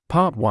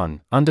Part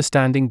 1: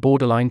 Understanding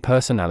Borderline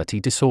Personality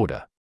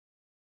Disorder.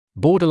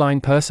 Borderline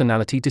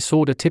personality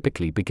disorder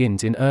typically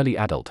begins in early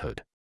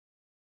adulthood.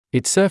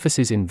 It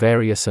surfaces in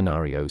various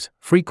scenarios,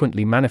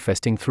 frequently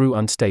manifesting through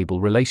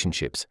unstable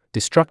relationships,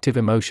 destructive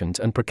emotions,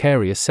 and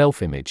precarious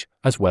self-image,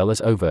 as well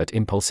as overt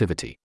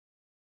impulsivity.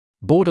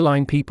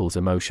 Borderline people's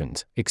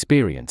emotions,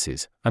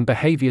 experiences, and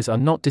behaviors are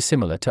not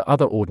dissimilar to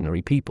other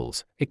ordinary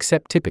people's,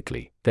 except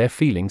typically, their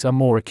feelings are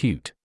more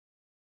acute.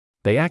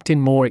 They act in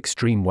more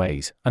extreme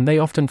ways, and they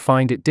often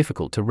find it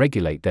difficult to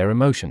regulate their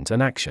emotions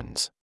and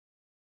actions.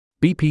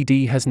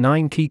 BPD has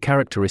 9 key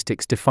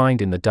characteristics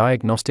defined in the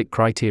diagnostic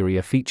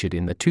criteria featured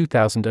in the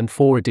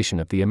 2004 edition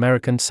of the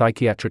American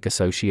Psychiatric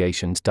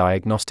Association's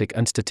Diagnostic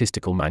and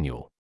Statistical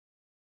Manual.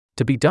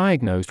 To be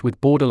diagnosed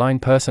with borderline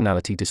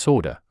personality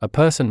disorder, a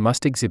person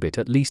must exhibit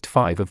at least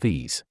 5 of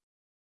these.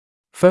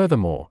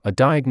 Furthermore, a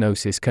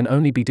diagnosis can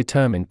only be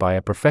determined by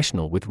a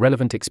professional with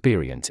relevant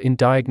experience in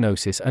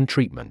diagnosis and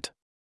treatment.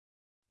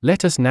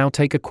 Let us now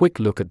take a quick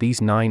look at these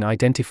 9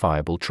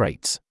 identifiable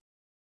traits.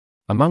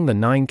 Among the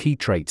 9 key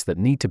traits that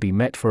need to be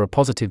met for a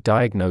positive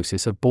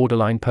diagnosis of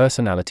borderline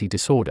personality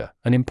disorder,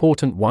 an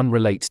important one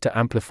relates to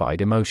amplified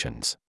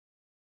emotions.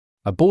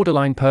 A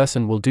borderline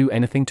person will do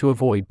anything to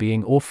avoid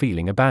being or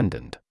feeling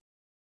abandoned.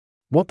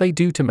 What they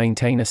do to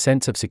maintain a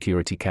sense of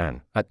security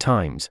can, at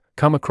times,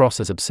 come across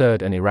as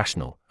absurd and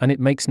irrational, and it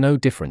makes no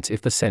difference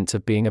if the sense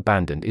of being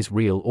abandoned is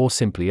real or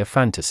simply a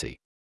fantasy.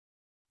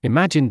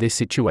 Imagine this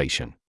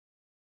situation.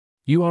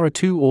 You are a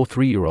 2 or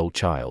 3-year-old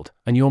child,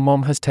 and your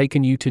mom has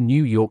taken you to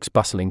New York's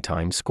bustling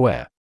Times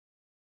Square.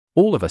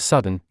 All of a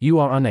sudden, you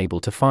are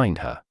unable to find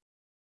her.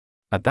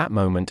 At that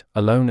moment,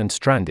 alone and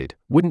stranded,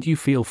 wouldn't you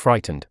feel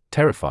frightened,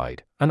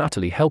 terrified, and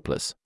utterly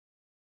helpless?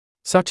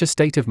 Such a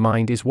state of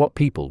mind is what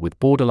people with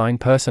borderline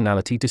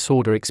personality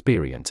disorder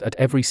experience at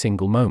every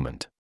single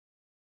moment.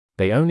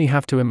 They only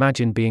have to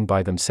imagine being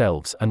by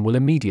themselves and will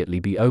immediately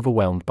be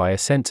overwhelmed by a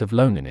sense of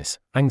loneliness,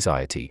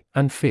 anxiety,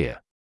 and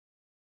fear.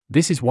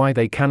 This is why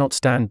they cannot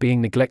stand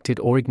being neglected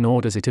or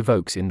ignored, as it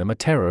evokes in them a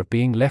terror of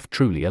being left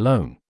truly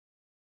alone.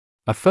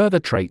 A further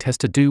trait has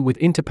to do with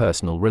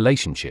interpersonal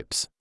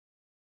relationships.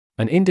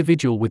 An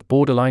individual with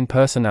borderline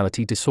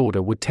personality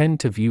disorder would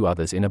tend to view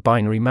others in a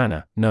binary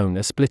manner, known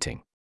as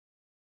splitting.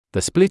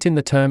 The split in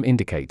the term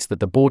indicates that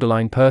the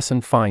borderline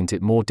person finds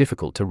it more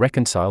difficult to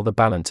reconcile the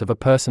balance of a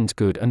person's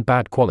good and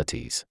bad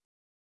qualities.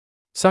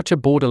 Such a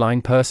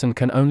borderline person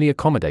can only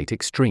accommodate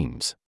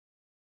extremes.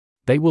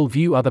 They will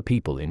view other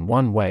people in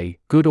one way,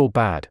 good or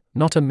bad,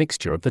 not a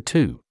mixture of the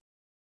two.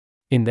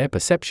 In their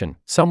perception,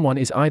 someone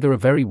is either a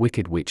very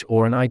wicked witch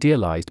or an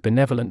idealized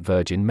benevolent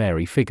Virgin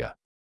Mary figure.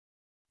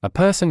 A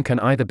person can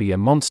either be a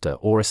monster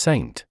or a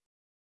saint.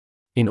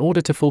 In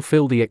order to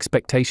fulfill the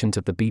expectations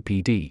of the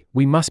BPD,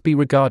 we must be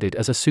regarded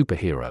as a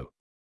superhero.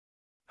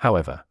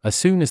 However, as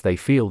soon as they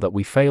feel that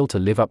we fail to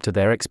live up to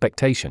their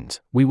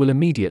expectations, we will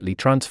immediately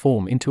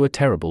transform into a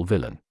terrible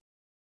villain.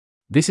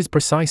 This is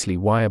precisely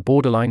why a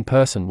borderline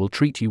person will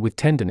treat you with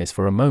tenderness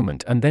for a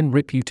moment and then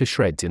rip you to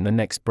shreds in the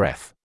next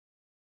breath.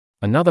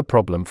 Another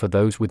problem for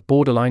those with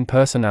borderline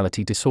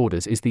personality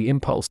disorders is the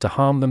impulse to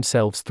harm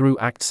themselves through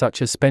acts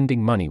such as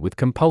spending money with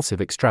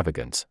compulsive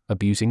extravagance,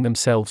 abusing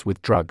themselves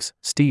with drugs,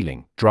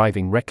 stealing,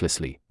 driving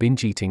recklessly,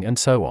 binge eating, and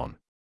so on.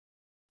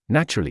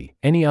 Naturally,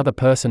 any other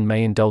person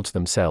may indulge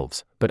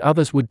themselves, but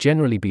others would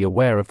generally be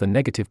aware of the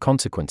negative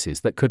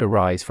consequences that could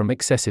arise from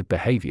excessive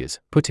behaviors,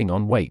 putting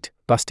on weight,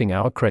 busting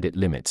our credit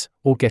limits,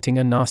 or getting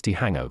a nasty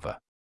hangover.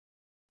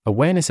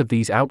 Awareness of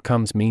these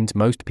outcomes means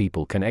most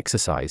people can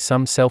exercise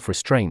some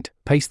self-restraint,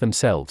 pace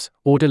themselves,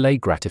 or delay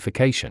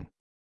gratification.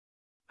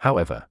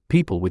 However,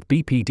 people with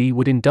BPD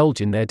would indulge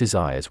in their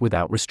desires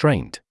without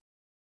restraint.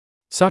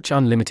 Such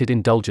unlimited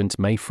indulgence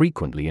may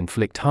frequently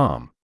inflict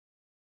harm.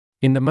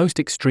 In the most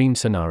extreme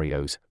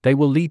scenarios, they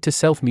will lead to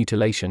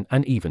self-mutilation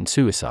and even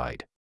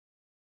suicide.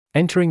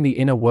 Entering the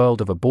inner world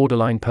of a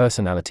borderline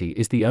personality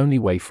is the only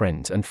way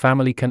friends and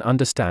family can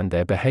understand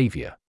their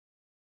behavior.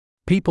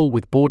 People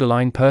with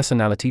borderline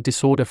personality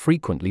disorder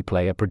frequently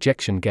play a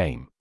projection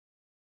game.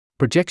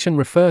 Projection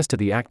refers to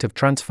the act of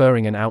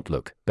transferring an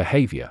outlook,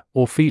 behavior,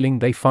 or feeling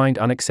they find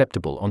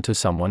unacceptable onto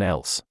someone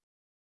else.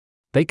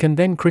 They can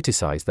then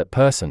criticize that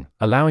person,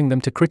 allowing them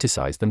to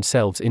criticize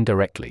themselves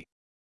indirectly.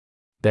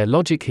 Their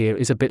logic here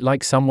is a bit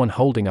like someone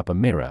holding up a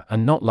mirror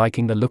and not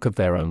liking the look of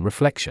their own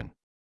reflection.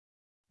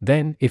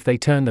 Then, if they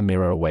turn the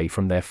mirror away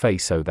from their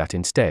face so that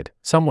instead,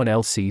 someone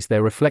else sees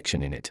their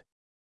reflection in it.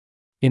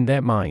 In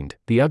their mind,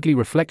 the ugly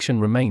reflection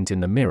remains in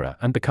the mirror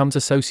and becomes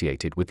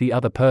associated with the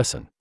other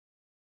person.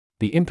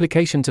 The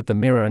implications of the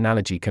mirror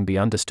analogy can be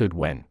understood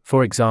when,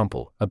 for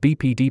example, a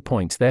BPD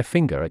points their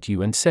finger at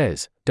you and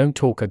says, "Don't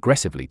talk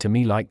aggressively to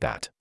me like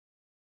that."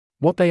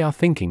 What they are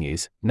thinking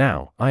is,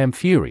 "Now, I am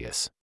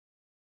furious.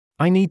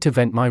 I need to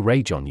vent my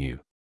rage on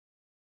you."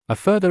 A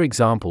further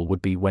example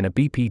would be when a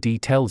BPD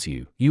tells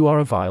you, "You are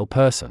a vile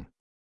person.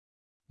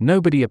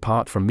 Nobody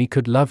apart from me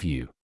could love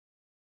you."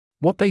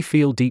 What they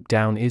feel deep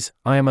down is,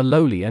 "I am a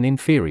lowly and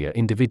inferior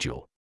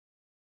individual."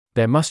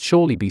 There must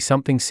surely be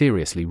something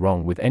seriously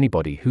wrong with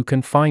anybody who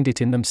can find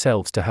it in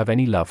themselves to have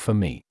any love for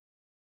me.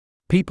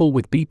 People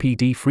with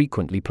BPD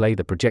frequently play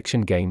the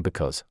projection game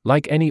because,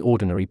 like any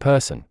ordinary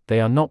person, they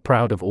are not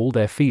proud of all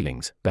their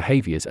feelings,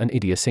 behaviors, and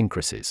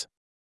idiosyncrasies.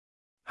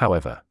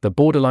 However, the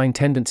borderline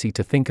tendency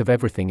to think of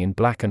everything in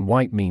black and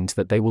white means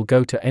that they will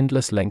go to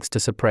endless lengths to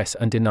suppress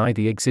and deny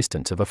the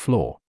existence of a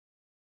flaw.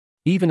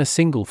 Even a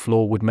single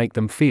flaw would make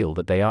them feel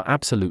that they are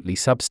absolutely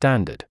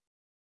substandard.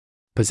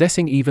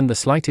 Possessing even the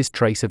slightest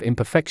trace of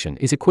imperfection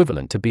is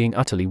equivalent to being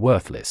utterly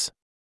worthless.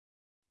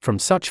 From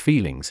such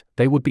feelings,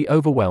 they would be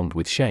overwhelmed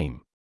with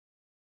shame.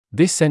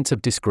 This sense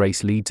of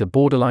disgrace leads a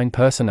borderline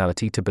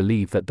personality to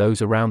believe that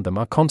those around them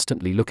are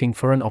constantly looking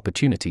for an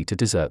opportunity to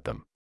desert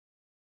them.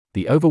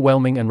 The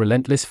overwhelming and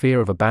relentless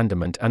fear of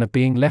abandonment and of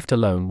being left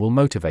alone will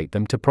motivate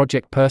them to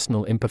project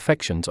personal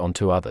imperfections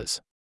onto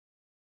others.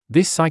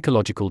 This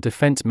psychological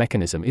defense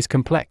mechanism is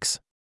complex.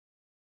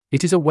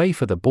 It is a way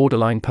for the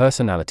borderline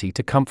personality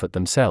to comfort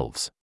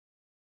themselves.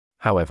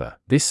 However,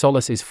 this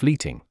solace is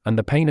fleeting, and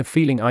the pain of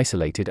feeling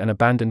isolated and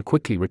abandoned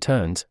quickly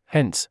returns,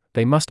 hence,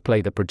 they must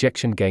play the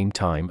projection game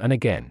time and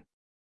again.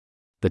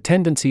 The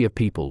tendency of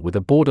people with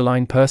a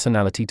borderline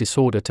personality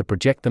disorder to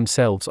project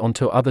themselves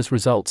onto others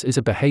results in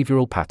a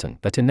behavioral pattern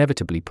that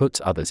inevitably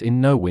puts others in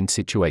no-win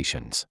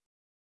situations.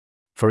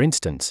 For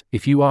instance,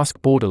 if you ask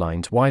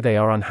borderlines why they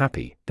are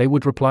unhappy, they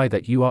would reply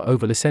that you are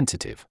overly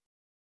sensitive.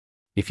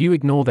 If you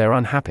ignore their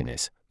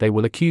unhappiness, they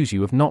will accuse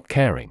you of not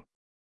caring.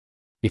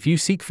 If you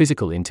seek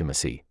physical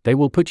intimacy, they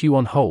will put you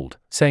on hold,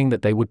 saying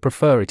that they would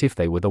prefer it if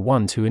they were the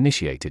ones who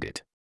initiated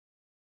it.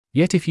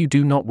 Yet if you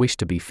do not wish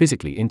to be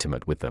physically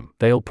intimate with them,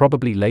 they'll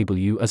probably label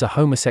you as a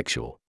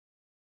homosexual.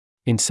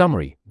 In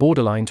summary,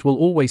 borderlines will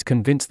always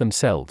convince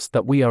themselves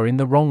that we are in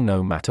the wrong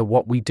no matter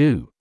what we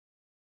do.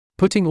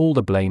 Putting all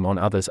the blame on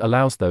others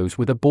allows those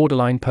with a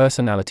borderline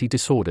personality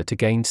disorder to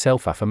gain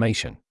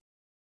self-affirmation.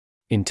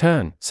 In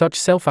turn, such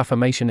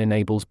self-affirmation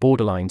enables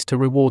borderlines to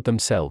reward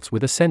themselves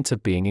with a sense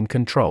of being in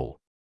control.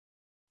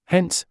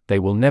 Hence, they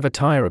will never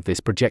tire of this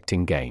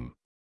projecting game.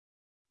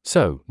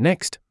 So,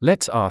 next,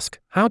 let's ask,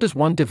 how does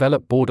one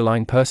develop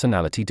borderline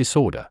personality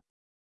disorder?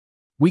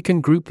 We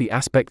can group the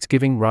aspects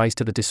giving rise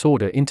to the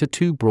disorder into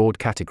two broad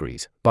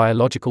categories: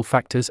 biological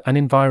factors and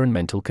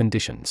environmental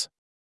conditions.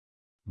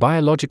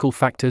 Biological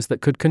factors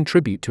that could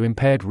contribute to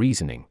impaired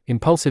reasoning,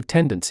 impulsive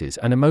tendencies,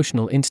 and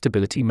emotional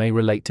instability may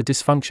relate to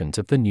dysfunctions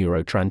of the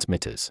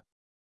neurotransmitters.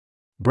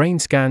 Brain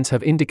scans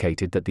have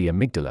indicated that the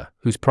amygdala,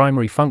 whose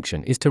primary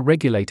function is to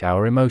regulate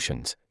our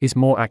emotions, is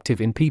more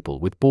active in people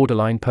with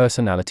borderline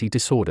personality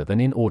disorder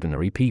than in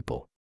ordinary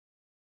people.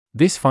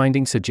 This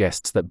finding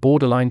suggests that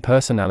borderline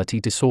personality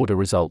disorder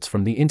results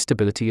from the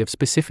instability of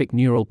specific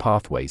neural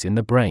pathways in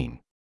the brain.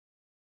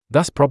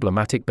 Thus,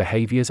 problematic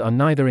behaviors are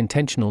neither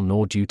intentional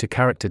nor due to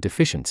character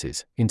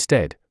deficiencies.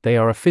 Instead, they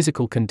are a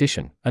physical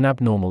condition, an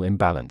abnormal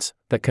imbalance,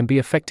 that can be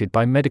affected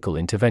by medical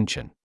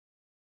intervention.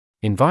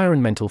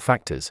 Environmental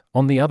factors,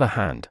 on the other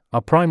hand,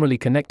 are primarily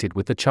connected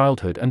with the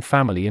childhood and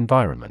family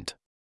environment.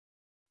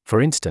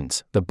 For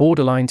instance, the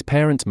borderline's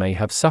parents may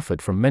have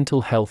suffered from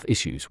mental health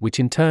issues which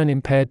in turn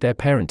impaired their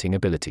parenting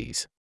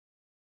abilities.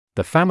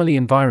 The family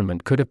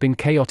environment could have been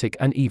chaotic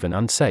and even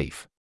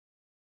unsafe.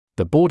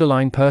 The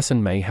borderline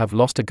person may have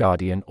lost a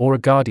guardian or a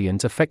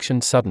guardian's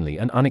affection suddenly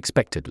and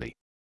unexpectedly.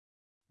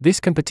 This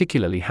can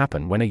particularly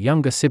happen when a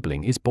younger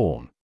sibling is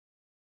born.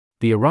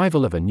 The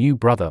arrival of a new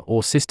brother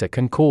or sister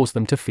can cause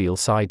them to feel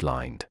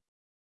sidelined.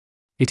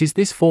 It is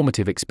this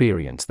formative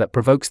experience that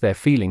provokes their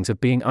feelings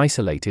of being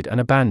isolated and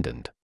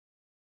abandoned.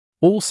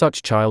 All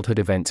such childhood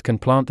events can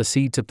plant the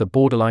seeds of the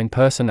borderline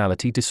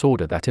personality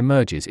disorder that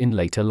emerges in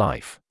later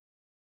life.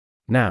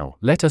 Now,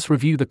 let us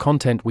review the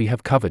content we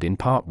have covered in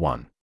Part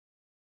 1.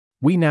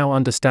 We now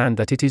understand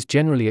that it is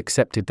generally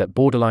accepted that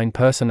borderline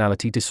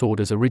personality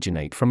disorders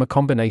originate from a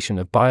combination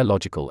of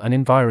biological and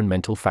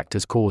environmental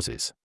factors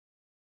causes.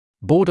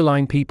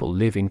 Borderline people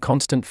live in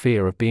constant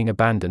fear of being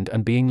abandoned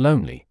and being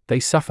lonely. They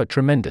suffer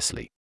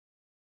tremendously.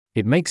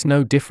 It makes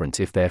no difference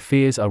if their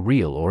fears are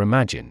real or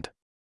imagined.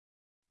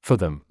 For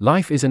them,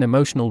 life is an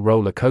emotional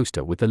roller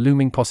coaster with the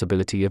looming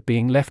possibility of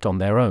being left on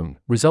their own,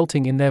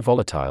 resulting in their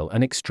volatile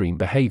and extreme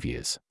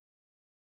behaviors.